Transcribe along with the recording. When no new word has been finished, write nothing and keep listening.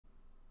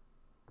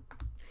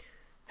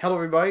Hello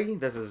everybody,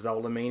 this is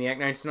Zelda Maniac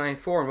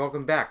 1994 and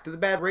welcome back to the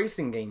Bad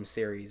Racing Game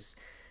series.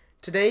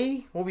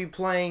 Today we'll be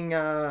playing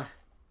I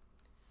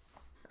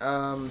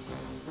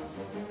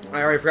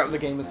already forgot what the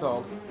game was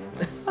called.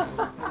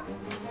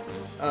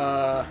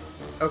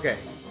 Okay.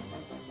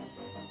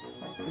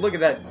 Look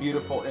at that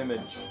beautiful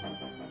image.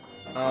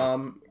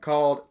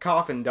 Called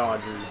Coffin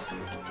Dodgers.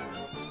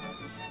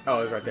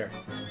 Oh, it's right there.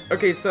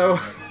 Okay, so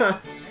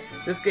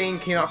this game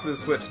came out for the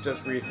Switch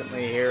just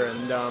recently here,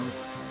 and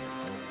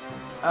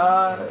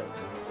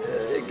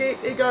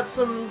it got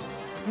some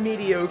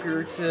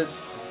mediocre to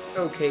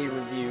okay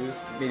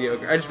reviews.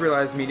 Mediocre. I just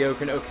realized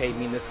mediocre and okay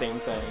mean the same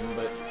thing,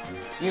 but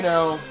you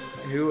know,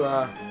 who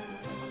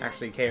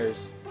actually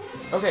cares?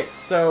 Okay,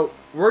 so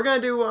we're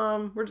gonna do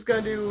we're just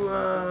gonna do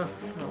oh,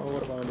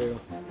 what do I wanna do?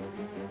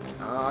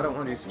 I don't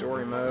wanna do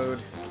story mode.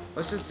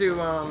 Let's just do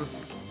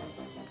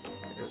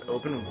just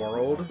open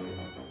world.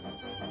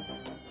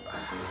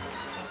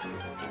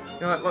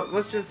 You know what,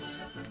 let's just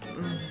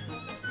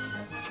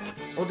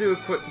we'll do a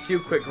few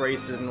quick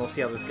races and we'll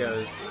see how this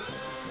goes.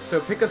 So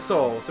pick a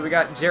soul. So we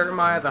got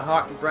Jeremiah, the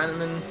Hawk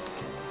Brenneman,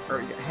 or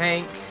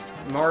Hank,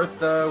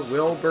 Martha,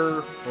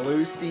 Wilbur,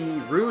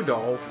 Lucy,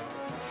 Rudolph,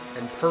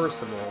 and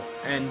Percival.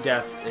 And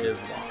death is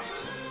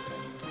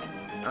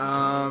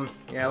locked.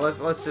 Yeah,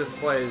 let's just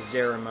play as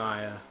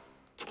Jeremiah.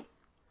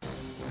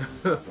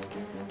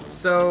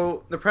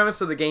 So the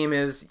premise of the game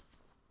is,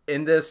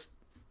 in this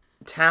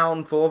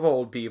town full of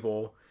old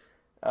people,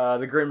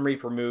 the Grim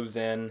Reaper moves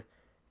in.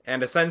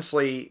 And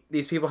essentially,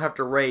 these people have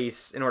to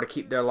race in order to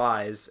keep their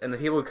lives. And the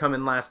people who come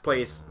in last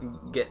place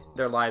get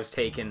their lives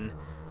taken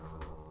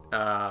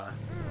by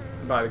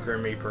the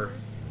Grim Reaper.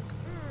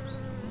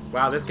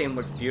 Wow, this game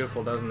looks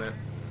beautiful, doesn't it?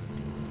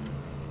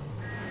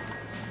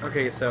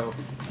 Okay, so...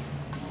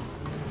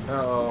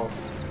 Oh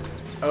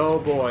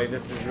boy,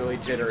 this is really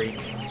jittery.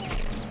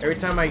 Every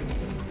time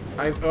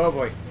oh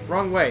boy,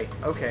 wrong way.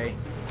 Okay,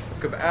 let's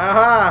go back.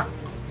 Aha!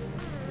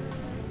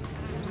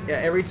 Yeah,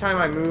 every time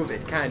I move,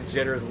 it kind of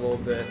jitters a little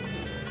bit.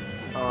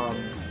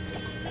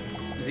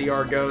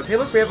 ZR goes, hey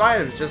look, we have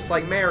items, just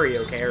like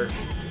Mario cares.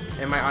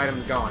 And my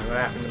item's gone. What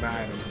happened to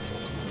my item?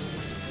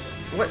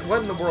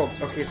 What in the world?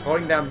 Okay, so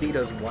holding down B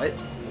does what?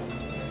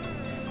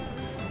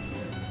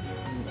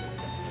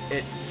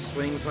 It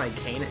swings my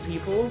cane at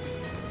people?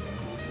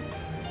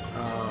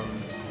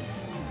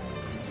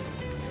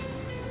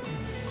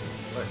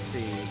 Let's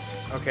see.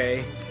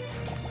 Okay.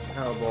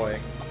 Oh boy.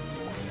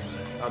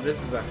 Oh,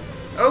 this is a...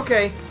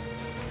 Okay!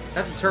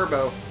 That's a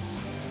turbo.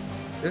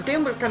 This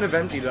game looks kind of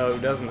empty though,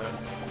 doesn't it?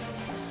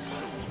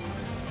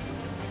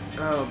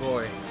 Oh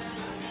boy.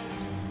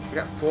 We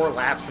got 4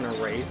 laps in a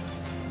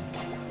race. I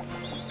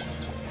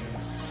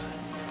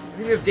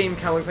think this game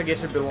kind of looks like it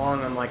should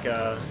belong on like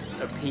a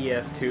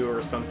PS2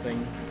 or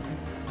something.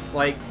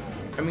 Like,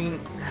 I mean,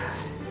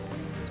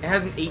 it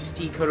has an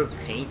HD coat of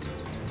paint,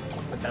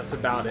 but that's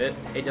about it.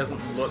 It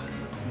doesn't look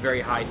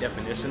very high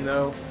definition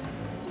though.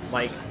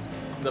 Like,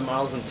 the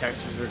models and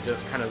textures are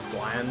just kind of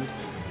bland.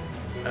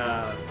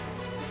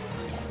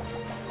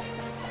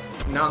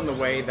 Not in the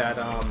way that,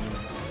 oh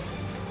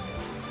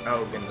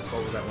goodness,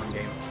 what was that one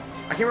game?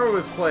 I can't remember what it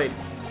was played.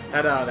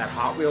 That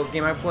Hot Wheels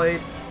game I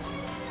played,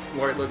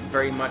 where it looked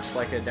very much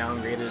like a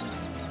downgraded,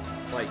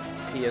 like,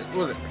 what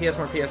was it, PS1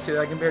 or PS2 that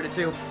I compared it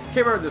to? Can't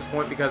remember at this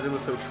point because it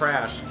was so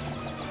trash.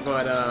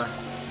 But,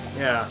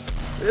 yeah.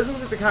 This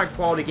was like the kind of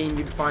quality game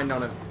you'd find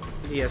on a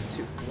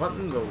PS2. What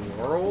in the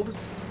world?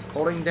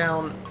 Holding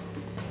down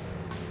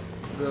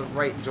the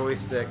right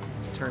joystick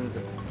turns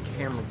the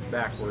camera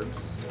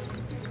backwards.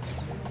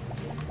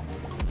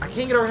 I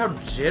can't get over how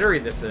jittery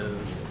this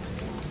is.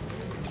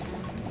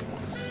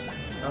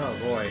 Oh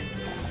boy.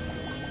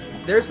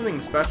 There's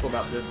something special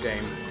about this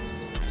game.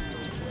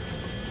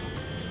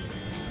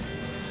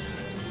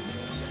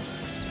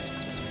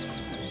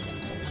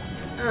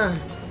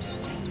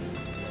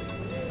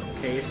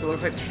 Okay, so it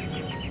looks like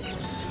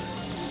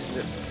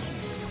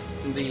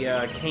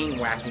the cane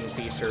whacking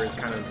feature is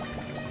kind of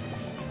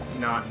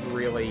not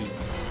really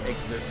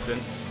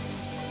existent.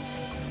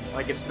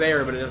 Like, it's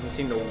there, but it doesn't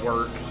seem to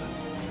work.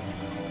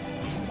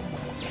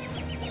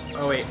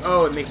 Oh wait,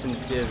 oh, it makes him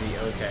dizzy,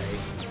 okay.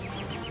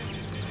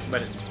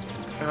 But it's...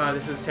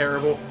 this is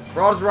terrible.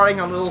 We're all just riding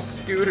on little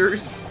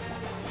scooters.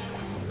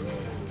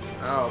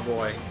 Oh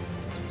boy.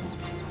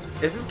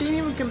 Is this game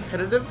even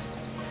competitive?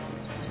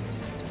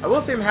 I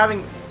will say I'm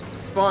having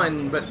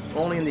fun, but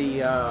only in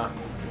the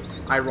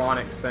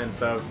ironic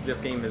sense of this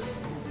game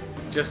is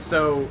just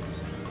so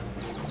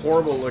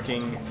horrible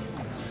looking,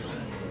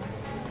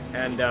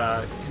 and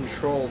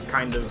controls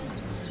kind of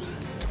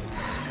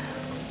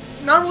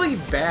not really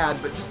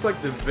bad, but just like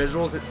the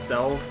visuals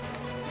itself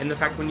and the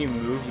fact when you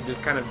move you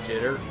just kind of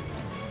jitter.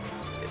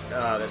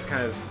 That's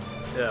kind of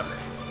ugh.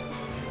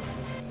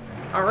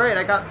 Alright,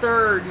 I got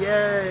 3rd,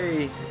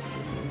 yay!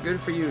 Good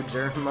for you,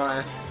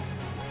 Jeremiah.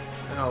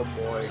 Oh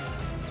boy.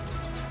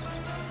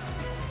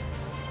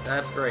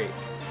 That's great.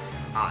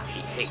 I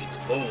hate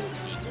old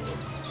people.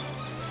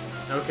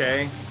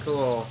 Okay,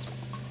 cool.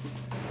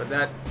 But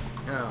that,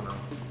 I don't know.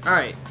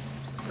 Alright,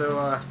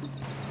 so,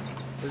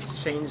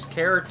 Just change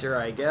character,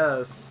 I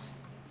guess.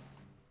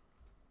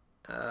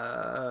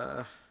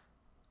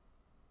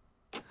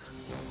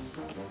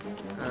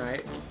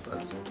 Alright,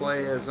 let's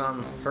play as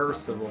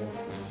Percival.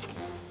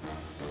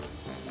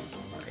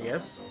 I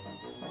guess.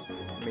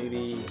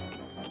 Maybe.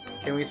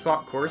 Can we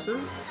swap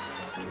courses?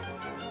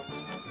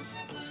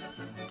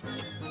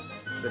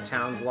 The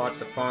town's locked,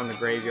 the farm, the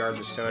graveyard,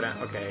 the showdown.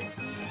 Okay.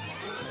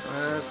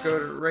 Let's go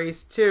to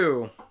race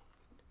 2.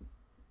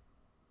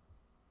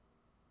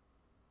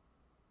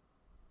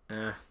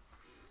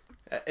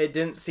 It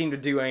didn't seem to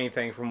do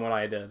anything from what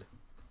I did.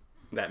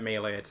 That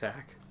melee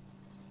attack.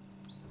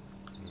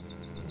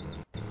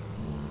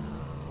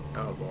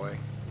 Oh boy.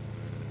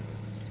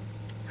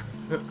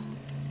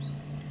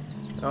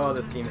 Oh,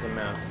 this game's a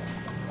mess.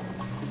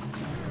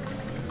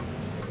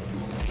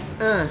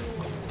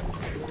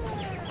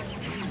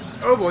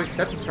 Oh boy,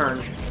 that's a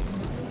turn.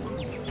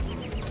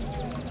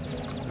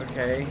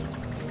 Okay. I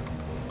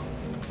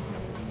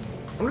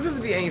wonder if this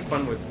would be any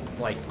fun with,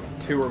 like,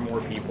 2 or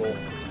more people.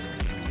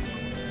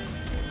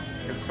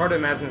 It's hard to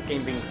imagine this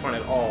game being fun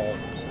at all.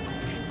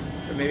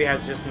 But maybe it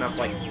has just enough,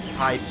 like,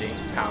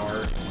 hijinks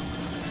power.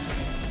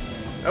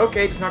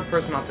 Okay, just knock a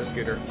person off their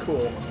scooter.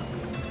 Cool.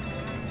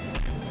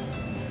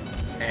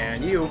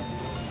 And you.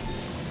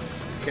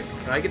 Can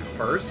I get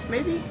first,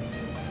 maybe?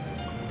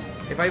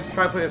 If I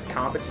try to play this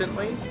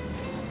competently?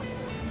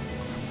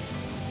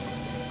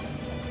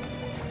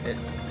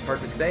 It's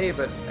hard to say,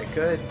 but I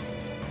could.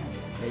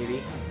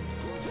 Maybe.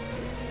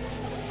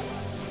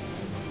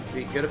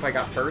 It'd be good if I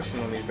got first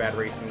in one of these bad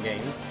racing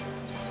games.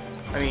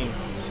 I mean,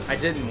 I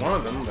did in one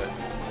of them, but...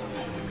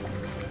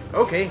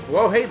 Okay,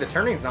 whoa, hey, the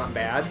turning's not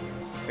bad.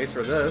 At least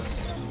for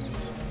this.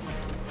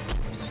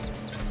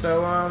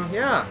 So,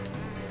 yeah.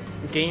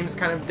 Game's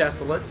kind of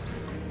desolate.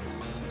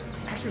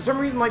 Actually, for some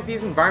reason, like,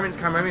 these environments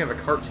kind of remind me of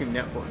a Cartoon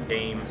Network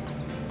game.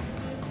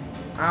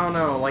 I don't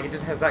know, like, it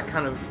just has that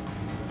kind of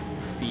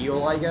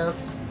feel, I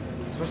guess.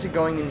 Especially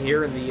going in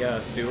here in the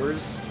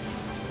sewers.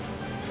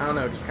 I don't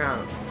know, just kind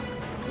of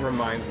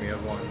reminds me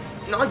of one.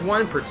 Not like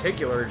one in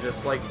particular,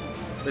 just like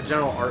the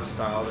general art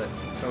style that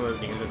some of those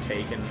games have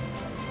taken.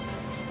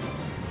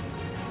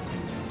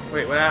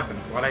 Wait, what happened?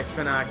 Why'd I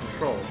spin out of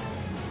control?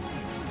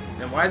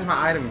 And why is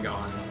my item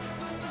gone?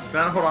 Can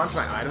I not hold on to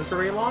my items for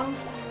very long?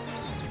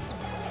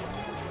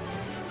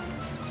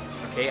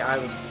 Okay, I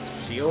have a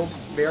shield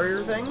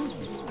barrier thing?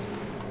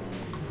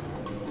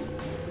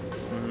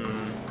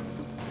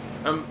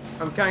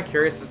 I'm kind of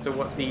curious as to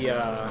what the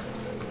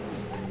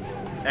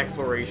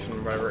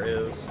exploration, whatever it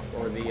is,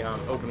 or the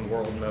open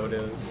world mode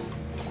is.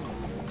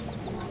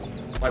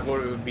 Like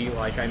what it would be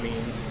like, I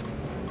mean.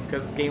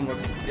 Because this game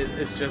looks,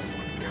 it's just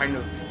kind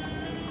of,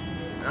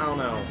 I don't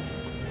know,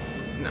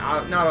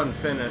 not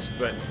unfinished,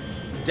 but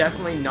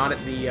definitely not at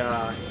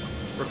the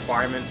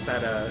requirements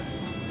that a,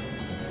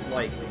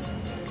 like,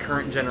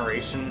 current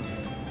generation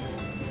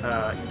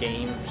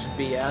game should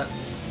be at.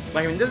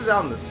 Like, I mean, this is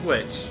out on the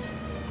Switch.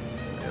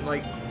 And,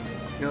 like,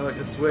 you know, like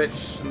the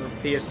Switch, and the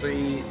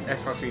PS3,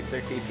 Xbox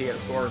 360,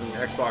 PS4,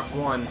 and Xbox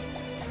One.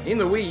 Even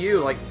the Wii U,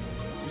 like,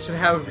 you should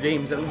have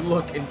games that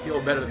look and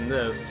feel better than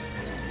this.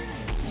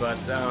 But,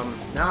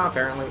 nah,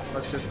 apparently,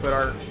 let's just put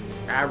our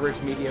average,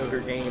 mediocre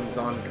games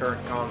on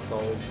current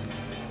consoles.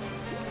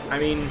 I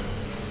mean,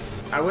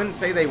 I wouldn't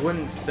say they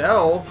wouldn't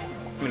sell.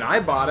 I mean, I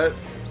bought it.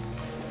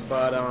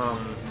 But,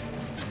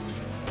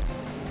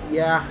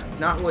 yeah,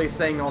 not really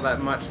saying all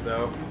that much,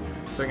 though.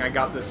 Saying I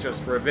got this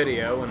just for a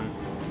video, and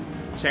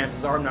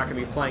chances are I'm not going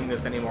to be playing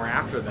this anymore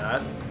after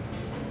that.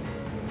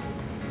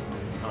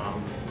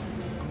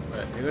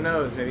 But who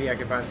knows, maybe I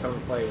can find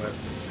something to play with.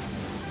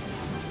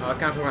 I was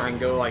kind of thinking I can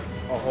go, like,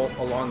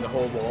 along the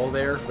whole wall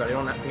there, but I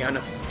don't think I have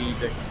enough speed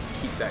to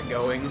keep that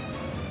going.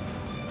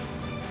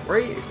 Where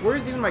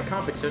is even my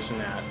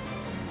competition at?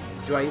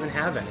 Do I even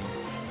have any?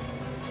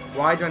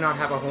 Why do I not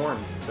have a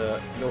horn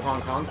to go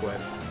honk honk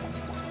with?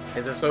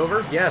 Is this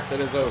over? Yes, it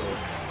is over.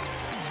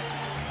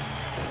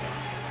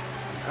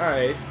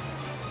 Alright.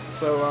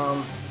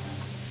 So,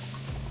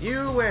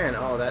 you win.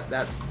 Oh,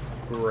 that's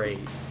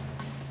great.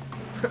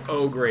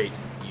 Oh, great.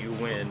 You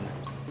win.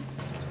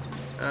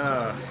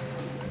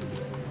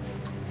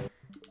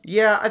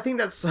 Yeah, I think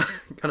that's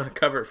gonna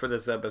cover it for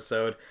this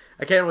episode.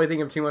 I can't really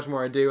think of too much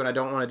more to do, and I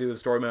don't want to do the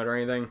story mode or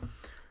anything.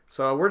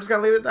 So we're just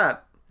gonna leave it at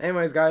that.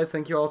 Anyways, guys,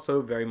 thank you all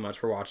so very much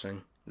for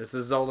watching. This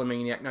is Zelda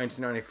Maniac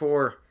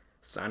 1994,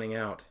 signing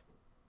out.